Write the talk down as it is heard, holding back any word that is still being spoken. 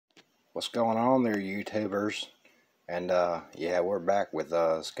What's going on there, YouTubers? And yeah, we're back with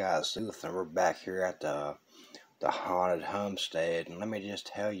Sky Sooth, and we're back here at the haunted homestead. And let me just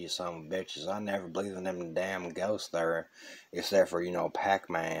tell you something, bitches. I never believed in them damn ghosts there, except for,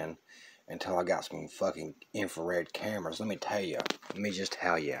 Pac-Man, until I got some fucking infrared cameras. Let me just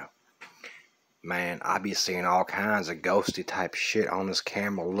tell you, man, I be seeing all kinds of ghosty type shit on this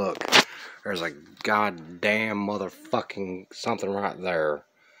camera. Look, there's a goddamn motherfucking something right there.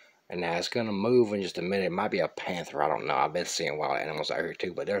 And now it's going to move in just a minute. It might be a panther. I don't know. I've been seeing wild animals out here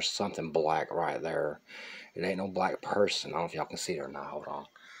too. But there's something black right there. It ain't no black person. I don't know if y'all can see it or not. Hold on.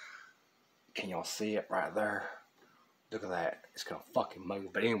 Can y'all see it right there? Look at that. It's going to fucking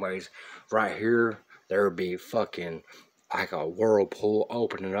move. But anyways, right here, there would be fucking like a whirlpool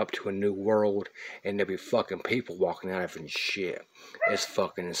opening up to a new world. And there'd be fucking people walking out of it and shit. It's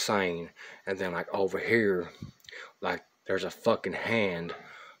fucking insane. And then like over here, like there's a fucking hand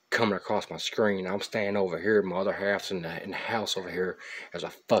coming across my screen. I'm standing over here, my other half's in the house over here, as a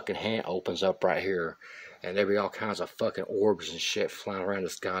fucking hand opens up right here, and there be all kinds of fucking orbs and shit flying around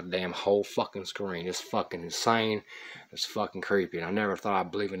this goddamn whole fucking screen. It's fucking insane. It's fucking creepy. And I never thought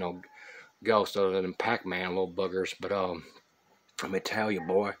I'd believe in no ghosts other than Pac-Man little buggers, but let me tell you,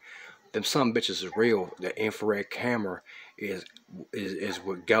 boy, them some bitches is real. The infrared camera is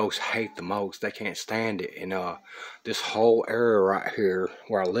what ghosts hate the most. They can't stand it. And this whole area right here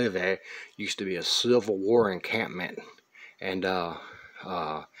where I live at used to be a Civil War encampment. And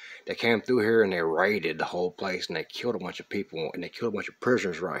they came through here and they raided the whole place, and they killed a bunch of people, and they killed a bunch of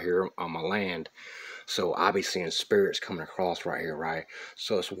prisoners right here on my land. So I be seeing spirits coming across right here, right?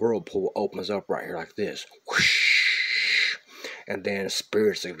 So this whirlpool opens up right here like this. Whoosh! And then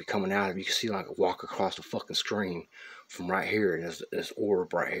spirits that be coming out of you can see like walk across the fucking screen from right here, and this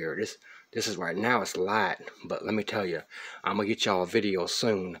orb right here. This is right now, it's light, but let me tell you, I'm gonna get y'all a video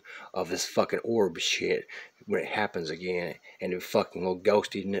soon of this fucking orb shit when it happens again, and the fucking little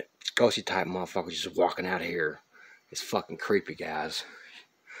ghosty type motherfuckers just walking out of here. It's fucking creepy, guys.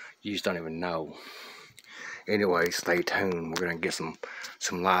 You just don't even know. Anyway, stay tuned. We're gonna get some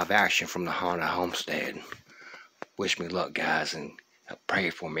live action from the haunted homestead. Wish me luck, guys, and pray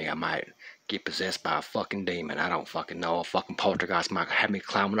for me. I might get possessed by a fucking demon. I don't fucking know. A fucking poltergeist might have me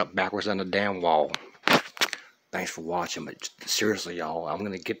climbing up backwards on the damn wall. Thanks for watching, but seriously, y'all, I'm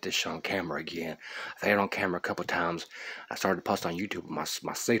going to get this shit on camera again. I've had it on camera a couple times. I started to post on YouTube, but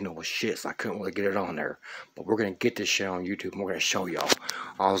my signal was shit, so I couldn't really get it on there. But we're going to get this shit on YouTube, and we're going to show y'all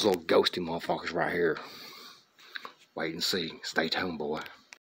all those little ghosty motherfuckers right here. Wait and see. Stay tuned, boy.